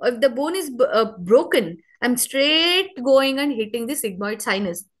broken, or if the bone is broken, I'm straight going and hitting the sigmoid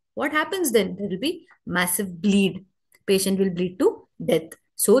sinus. What happens then? There will be massive bleed. Patient will bleed to death.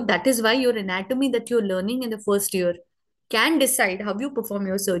 So that is why your anatomy that you're learning in the first year can decide how you perform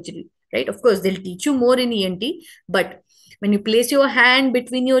your surgery, right? Of course, they'll teach you more in ENT, but when you place your hand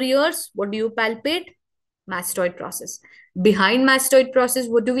between your ears, what do you palpate? Mastoid process. Behind mastoid process,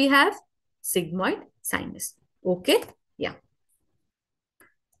 what do we have? Sigmoid sinus. Okay. Yeah.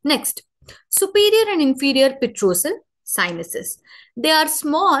 Next, superior and inferior petrosal sinuses. They are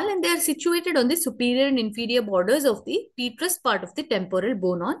small and they are situated on the superior and inferior borders of the petrous part of the temporal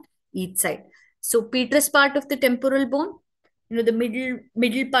bone on each side. So, petrous part of the temporal bone, the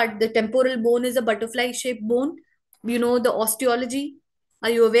middle part, the temporal bone is a butterfly-shaped bone. You know the osteology. Are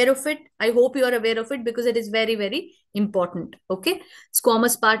you aware of it? I hope you are aware of it because it is very, very important. Okay.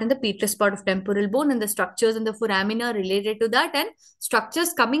 Squamous part and the petrous part of temporal bone, and the structures in the foramina related to that, and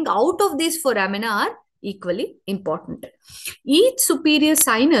structures coming out of these foramina are equally important. Each superior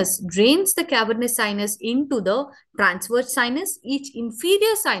sinus drains the cavernous sinus into the transverse sinus. Each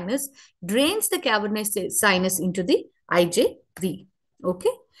inferior sinus drains the cavernous sinus into the IJV. Okay.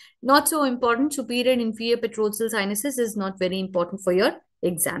 Not so important. Superior and inferior petrosal sinuses is not very important for your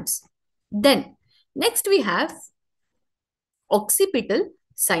exams. Then, next we have occipital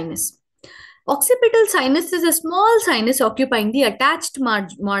sinus. Occipital sinus is a small sinus occupying the attached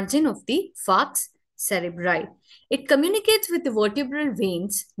margin of the falx cerebri. It communicates with the vertebral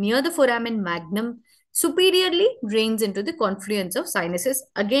veins near the foramen magnum, superiorly drains into the confluence of sinuses.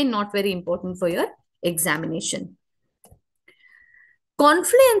 Again, not very important for your examination.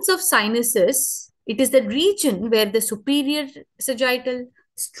 Confluence of sinuses, it is the region where the superior sagittal,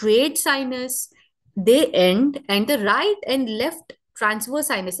 straight sinus, they end, and the right and left transverse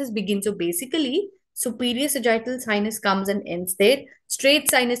sinuses begin. So basically, superior sagittal sinus comes and ends there. Straight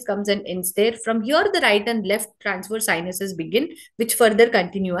sinus comes and ends there. From here, the right and left transverse sinuses begin, which further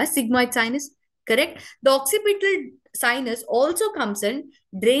continue as sigmoid sinus. Correct? The occipital sinus also comes and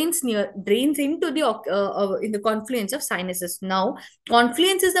drains into the in the confluence of sinuses. Now,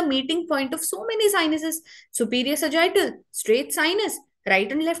 confluence is the meeting point of so many sinuses: superior sagittal, straight sinus, right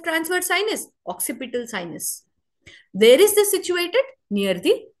and left transverse sinus, occipital sinus. Where is this situated? Near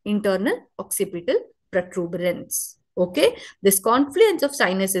the internal occipital protuberance. Okay, this confluence of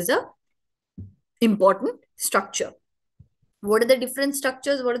sinus is a important structure. What are the different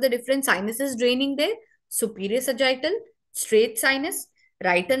structures? What are the different sinuses draining there? Superior sagittal, straight sinus,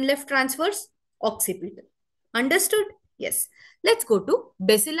 right and left transverse, occipital. Understood? Yes. Let's go to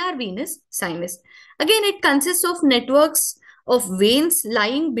basilar venous sinus. Again, it consists of networks of veins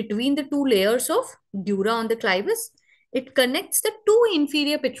lying between the two layers of dura on the clivus. It connects the two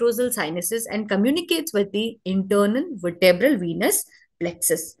inferior petrosal sinuses and communicates with the internal vertebral venous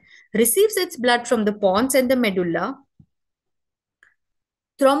plexus. Receives its blood from the pons and the medulla.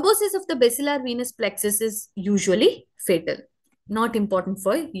 Thrombosis of the basilar venous plexus is usually fatal. Not important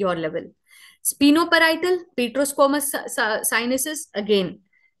for your level. Spinoparietal petrosquamous sinuses, again,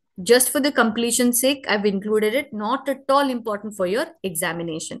 just for the completion sake, I've included it. Not at all important for your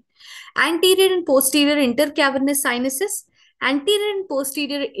examination. Anterior and posterior intercavernous sinuses. Anterior and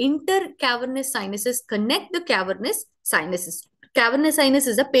posterior intercavernous sinuses connect the cavernous sinuses. Cavernous sinus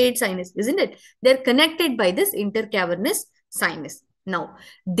is a paired sinus, isn't it? They're connected by this intercavernous sinus. Now,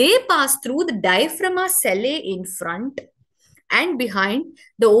 they pass through the diaphragma sellae in front and behind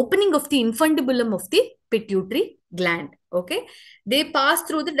the opening of the infundibulum of the pituitary gland. Okay, they pass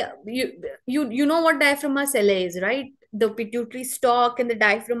through you know what diaphragma sellae is, right? The pituitary stalk and the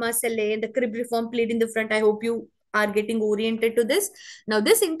diaphragma sellae and the cribriform plate in the front. I hope you are getting oriented to this. Now,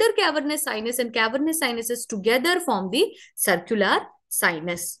 this intercavernous sinus and cavernous sinuses together form the circular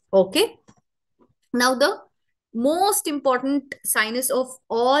sinus. Okay. Now, the most important sinus of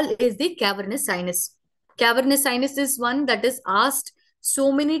all is the cavernous sinus. Cavernous sinus is one that is asked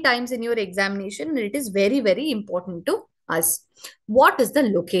so many times in your examination, and it is very, very important to us. What is the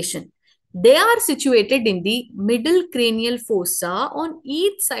location? They are situated in the middle cranial fossa on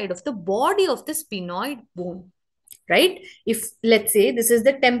each side of the body of the sphenoid bone, right? If let's say this is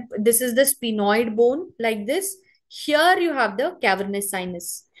the sphenoid bone like this, here you have the cavernous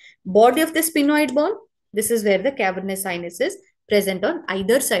sinus. Body of the sphenoid bone, this is where the cavernous sinus is present on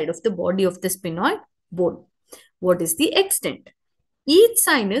either side of the body of the sphenoid bone. What is the extent? Each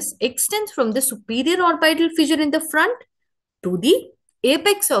sinus extends from the superior orbital fissure in the front to the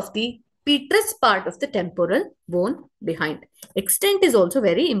apex of the petrous part of the temporal bone behind. Extent is also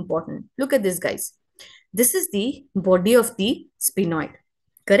very important. Look at this, guys. This is the body of the sphenoid,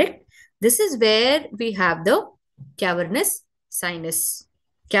 correct? This is where we have the cavernous sinus.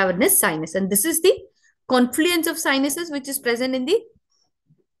 Cavernous sinus. And this is the confluence of sinuses which is present in the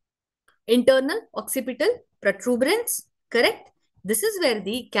internal occipital protuberance, correct? This is where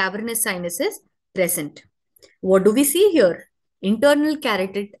the cavernous sinus is present. What do we see here? Internal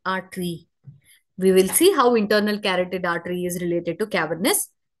carotid artery. We will see how internal carotid artery is related to cavernous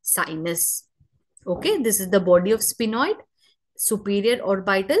sinus. Okay, this is the body of sphenoid, superior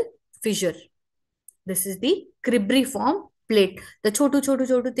orbital fissure. This is the cribriform plate. The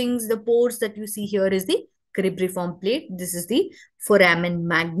chotu things, the pores that you see here is the cribriform plate. This is the foramen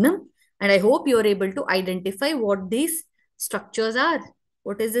magnum. And I hope you are able to identify what these structures are.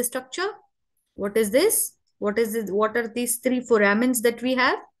 What is the structure? What is this? What is this? What are these three foramens that we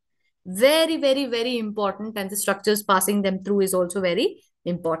have? Very, very, very important. And the structures passing them through is also very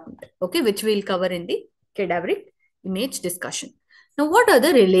important. Okay, which we'll cover in the cadaveric image discussion. Now, what are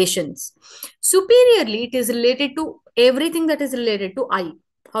the relations? Superiorly, it is related to everything that is related to eye.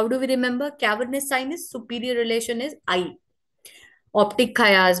 How do we remember? Cavernous sinus, superior relation is eye. Optic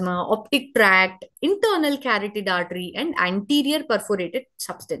chiasma, optic tract, internal carotid artery, and anterior perforated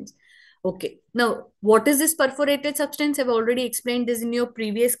substance. Okay. Now, what is this perforated substance? I've already explained this in your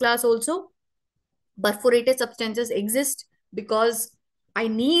previous class also. Perforated substances exist because I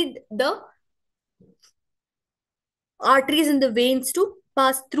need the arteries and the veins to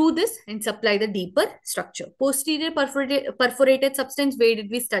pass through this and supply the deeper structure. Posterior perforated substance, where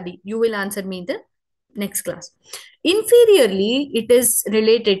did we study? You will answer me in the next class. Inferiorly, it is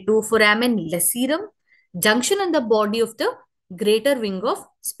related to foramen lacerum, junction on the body of the greater wing of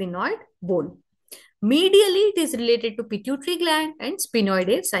sphenoid bone. Medially, it is related to pituitary gland and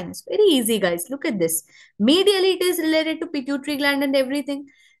sphenoidal sinus. Very easy, guys. Look at this. Medially, it is related to pituitary gland and everything.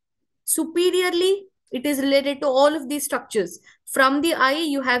 Superiorly, it is related to all of these structures. From the eye,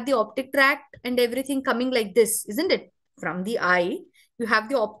 you have the optic tract and everything coming like this, isn't it? From the eye, you have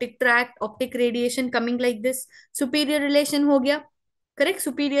the optic tract, optic radiation coming like this. Superior relation ho gaya. Correct?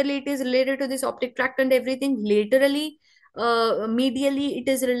 Superiorly, it is related to this optic tract and everything. Laterally, medially, it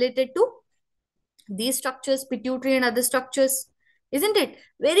is related to these structures, pituitary and other structures, isn't it?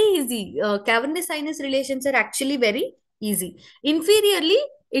 Very easy. Cavernous sinus relations are actually very easy. Inferiorly,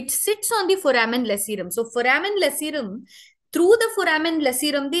 it sits on the foramen lacerum. So, foramen lacerum, through the foramen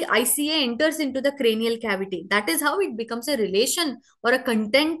lacerum, the ICA enters into the cranial cavity. That is how it becomes a relation or a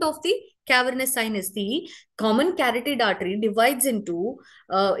content of the cavernous sinus. The common carotid artery divides into,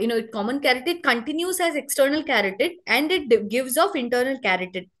 common carotid continues as external carotid and it gives off internal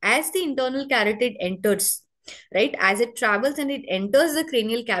carotid. As the internal carotid enters, right, as it travels and it enters the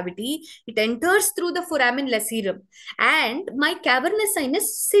cranial cavity, it enters through the foramen lacerum. And my cavernous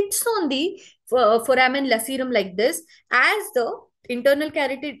sinus sits on the foramen lacerum like this. As the internal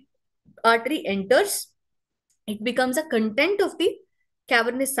carotid artery enters, it becomes a content of the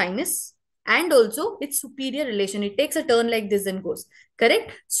cavernous sinus and also its superior relation. It takes a turn like this and goes.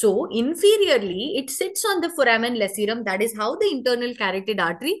 Correct? So, inferiorly, it sits on the foramen lacerum. That is how the internal carotid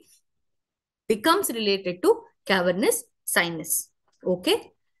artery becomes related to cavernous sinus.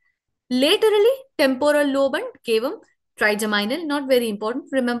 Okay? Laterally, temporal lobe and cavum trigeminal, not very important.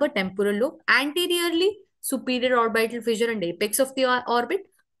 Remember temporal lobe. Anteriorly, superior orbital fissure and apex of the orbit.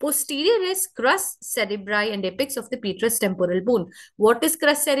 Posterior is crus cerebri and apex of the petrous temporal bone. What is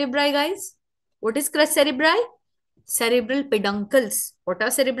crus cerebri, guys? What is crus cerebri? Cerebral peduncles. What are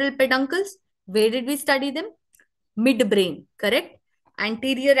cerebral peduncles? Where did we study them? midbrain, correct?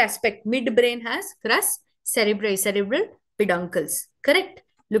 Anterior aspect, midbrain has crus cerebri, cerebral peduncles, correct?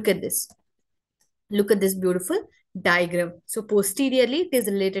 Look at this. Look at this beautiful diagram. So posteriorly, it is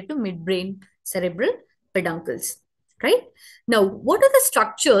related to midbrain cerebral peduncles, right? Now, what are the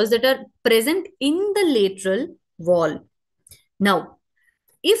structures that are present in the lateral wall? Now,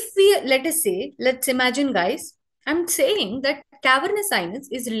 if we, let us say, let's imagine, guys, I'm saying that cavernous sinus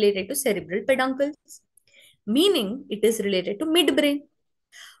is related to cerebral peduncles, meaning it is related to midbrain.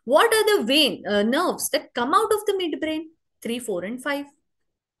 What are the nerves that come out of the midbrain? 3, 4, and 5.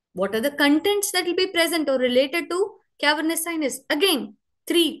 What are the contents that will be present or related to cavernous sinus? Again,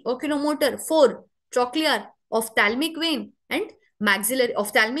 3, oculomotor, 4, trochlear, ophthalmic vein, and maxillary,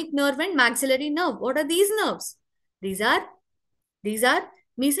 ophthalmic nerve and maxillary nerve. What are these nerves? These are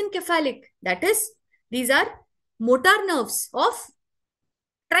mesencephalic. That is, these are motor nerves of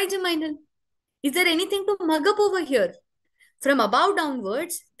trigeminal. Is there anything to mug up over here? From above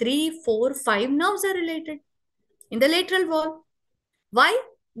downwards, 3, 4, 5 nerves are related in the lateral wall. Why?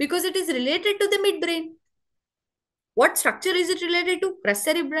 Because it is related to the midbrain. What structure is it related to? Crus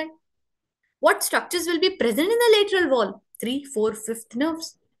cerebri. What structures will be present in the lateral wall? 3, 4, 5th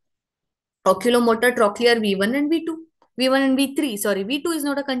nerves. Oculomotor, trochlear, V1 and V2. V1 and V3. Sorry, V2 is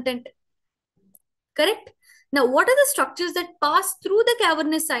not a content. Correct? Now, what are the structures that pass through the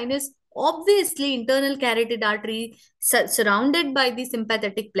cavernous sinus? Obviously, internal carotid artery surrounded by the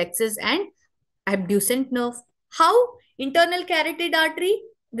sympathetic plexus and abducent nerve. How? Internal carotid artery,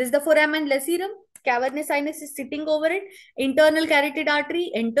 this is the foramen lacerum. Cavernous sinus is sitting over it. Internal carotid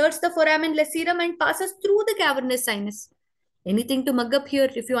artery enters the foramen lacerum and passes through the cavernous sinus. Anything to mug up here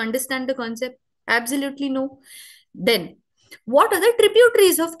if you understand the concept? Absolutely no. Then, what are the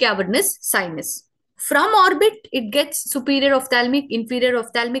tributaries of cavernous sinus? From orbit, it gets superior ophthalmic, inferior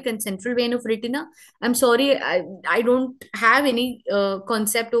ophthalmic, and central vein of retina. I'm sorry, I don't have any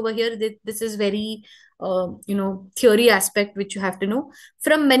concept over here. This is very, theory aspect which you have to know.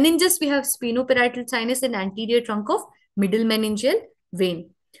 From meninges, we have sphenoparietal sinus and anterior trunk of middle meningeal vein.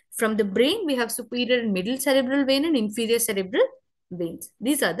 From the brain, we have superior and middle cerebral vein and inferior cerebral veins.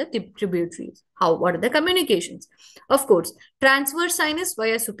 These are the tributaries. What are the communications? Of course, transverse sinus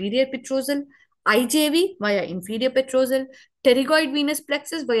via superior petrosal, IJV via inferior petrosal, pterygoid venous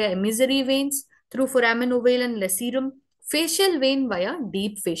plexus via emissary veins through foramen ovale and lacerum, facial vein via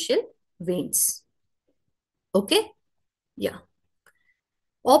deep facial veins. Okay? Yeah.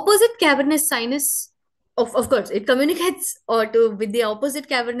 Opposite cavernous sinus, of course, it communicates with the opposite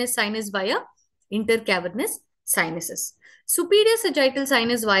cavernous sinus via intercavernous sinuses. Superior sagittal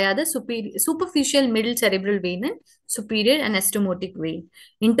sinus via the superficial middle cerebral vein and superior anastomotic vein.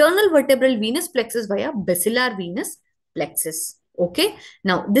 Internal vertebral venous plexus via basilar venous plexus. Okay.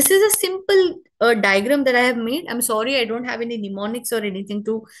 Now, this is a simple diagram that I have made. I'm sorry, I don't have any mnemonics or anything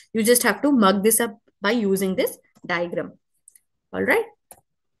to, you just have to mug this up by using this diagram. All right.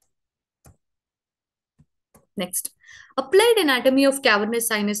 Next, applied anatomy of cavernous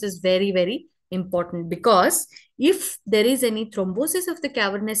sinus is very, very important because if there is any thrombosis of the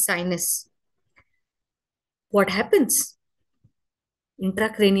cavernous sinus, what happens?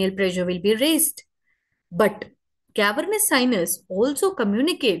 Intracranial pressure will be raised. But cavernous sinus also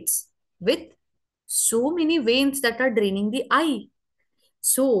communicates with so many veins that are draining the eye.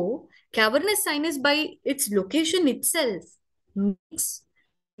 So, cavernous sinus by its location itself makes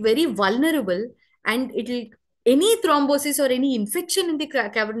very vulnerable, and any thrombosis or any infection in the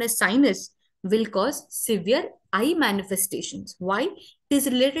cavernous sinus will cause severe eye manifestations. Why? It is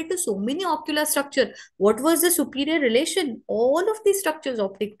related to so many ocular structure. What was the superior relation? All of these structures,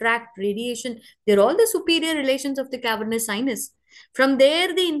 optic tract, radiation, they're all the superior relations of the cavernous sinus. From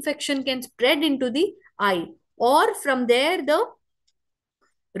there, the infection can spread into the eye, or from there, the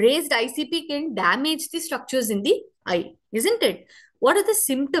raised ICP can damage the structures in the eye, isn't it? What are the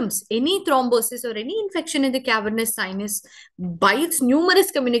symptoms? Any thrombosis or any infection in the cavernous sinus by its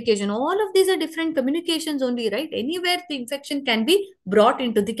numerous communication. All of these are different communications only, right? Anywhere the infection can be brought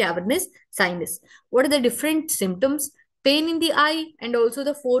into the cavernous sinus. What are the different symptoms? Pain in the eye and also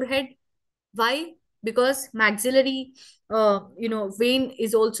the forehead. Why? Because maxillary, vein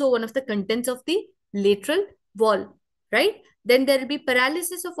is also one of the contents of the lateral wall, right? Then there will be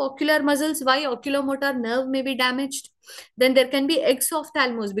paralysis of ocular muscles. Why? Oculomotor nerve may be damaged. Then there can be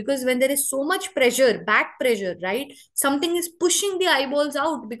exophthalmos because when there is so much pressure, back pressure, right? Something is pushing the eyeballs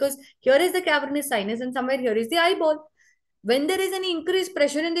out because here is the cavernous sinus and somewhere here is the eyeball. When there is any increased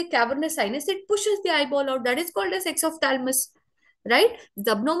pressure in the cavernous sinus, it pushes the eyeball out. That is called as exophthalmos, right?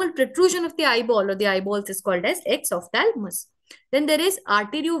 The abnormal protrusion of the eyeball or the eyeballs is called as exophthalmos. Then there is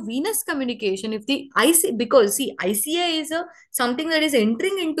arteriovenous communication. If the IC, because see, ICA is a something that is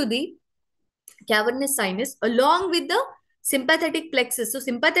entering into the cavernous sinus along with the sympathetic plexus. So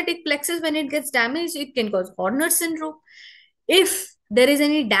sympathetic plexus, when it gets damaged, it can cause Horner syndrome. If there is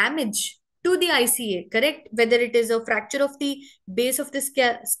any damage to the ICA, correct, whether it is a fracture of the base of the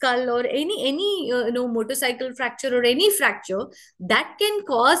skull or any motorcycle fracture or any fracture, that can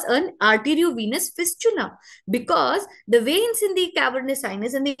cause an arteriovenous fistula, because the veins in the cavernous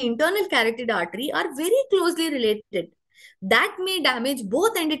sinus and the internal carotid artery are very closely related. That may damage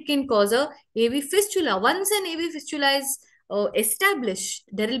both, and it can cause a AV fistula. Once an AV fistula is established,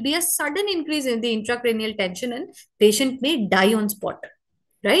 there will be a sudden increase in the intracranial tension and patient may die on spot.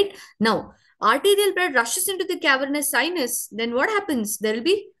 Right? Now, arterial blood rushes into the cavernous sinus. Then what happens? There will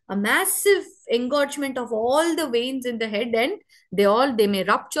be a massive engorgement of all the veins in the head, and they may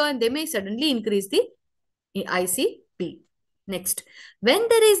rupture and they may suddenly increase the ICP. Next, when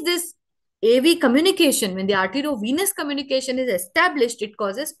there is this AV communication, when the arteriovenous communication is established, it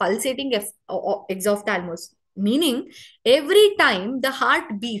causes pulsating exophthalmos, meaning every time the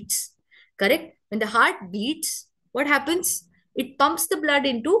heart beats, correct? When the heart beats, what happens? It pumps the blood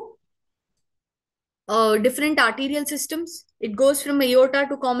into different arterial systems. It goes from aorta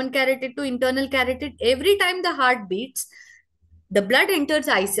to common carotid to internal carotid. Every time the heart beats, the blood enters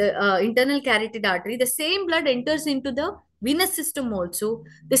internal carotid artery. The same blood enters into the venous system also.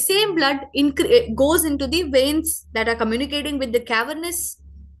 The same blood goes into the veins that are communicating with the cavernous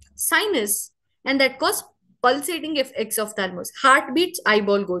sinus, and that cause pulsating exophthalmos. Heart beats,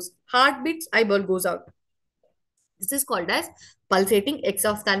 eyeball goes. Heart beats, eyeball goes out. This is called as pulsating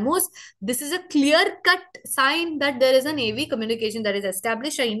exophthalmos. This is a clear-cut sign that there is an AV communication that is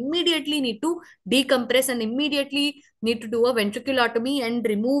established. I immediately need to decompress and immediately need to do a ventriculotomy and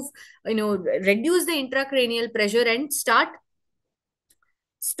remove, reduce the intracranial pressure and stop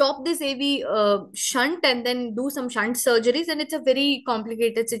this AV shunt and then do some shunt surgeries. And it's a very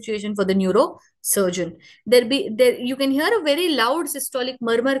complicated situation for the neurosurgeon. There you can hear a very loud systolic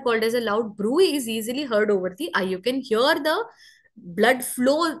murmur called as a loud bruit is easily heard over the eye. You can hear the blood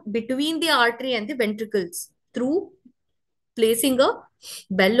flow between the artery and the ventricles through placing a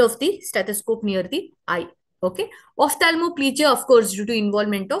bell of the stethoscope near the eye. Okay. Ophthalmoplegia, of course, due to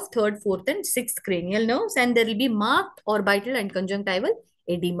involvement of third, fourth, and sixth cranial nerves, and there will be marked orbital and conjunctival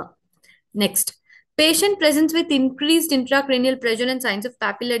edema. Next, patient presents with increased intracranial pressure and signs of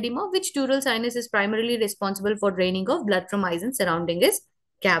papilla edema, which dural sinus is primarily responsible for draining of blood from eyes and surrounding is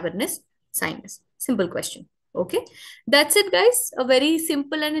cavernous sinus. Simple question. Okay, that's it, guys. A very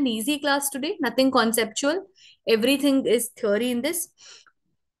simple and an easy class today. Nothing conceptual. Everything is theory in this.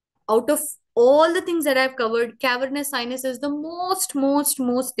 Out of all the things that I've covered, cavernous sinus is the most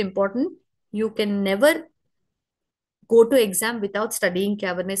important. You can never go to exam without studying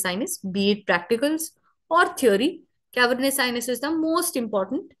cavernous sinus, be it practicals or theory. Cavernous sinus is the most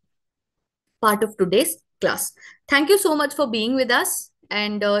important part of today's class. Thank you so much for being with us.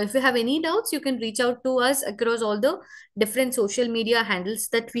 And if you have any doubts, you can reach out to us across all the different social media handles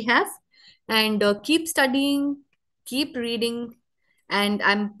that we have. And keep studying, keep reading, and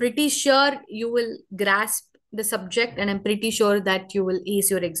I'm pretty sure you will grasp the subject, and I'm pretty sure that you will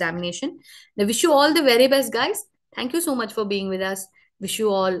ace your examination. I wish you all the very best, guys. Thank you so much for being with us. Wish you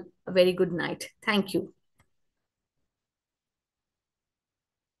all a very good night. Thank you.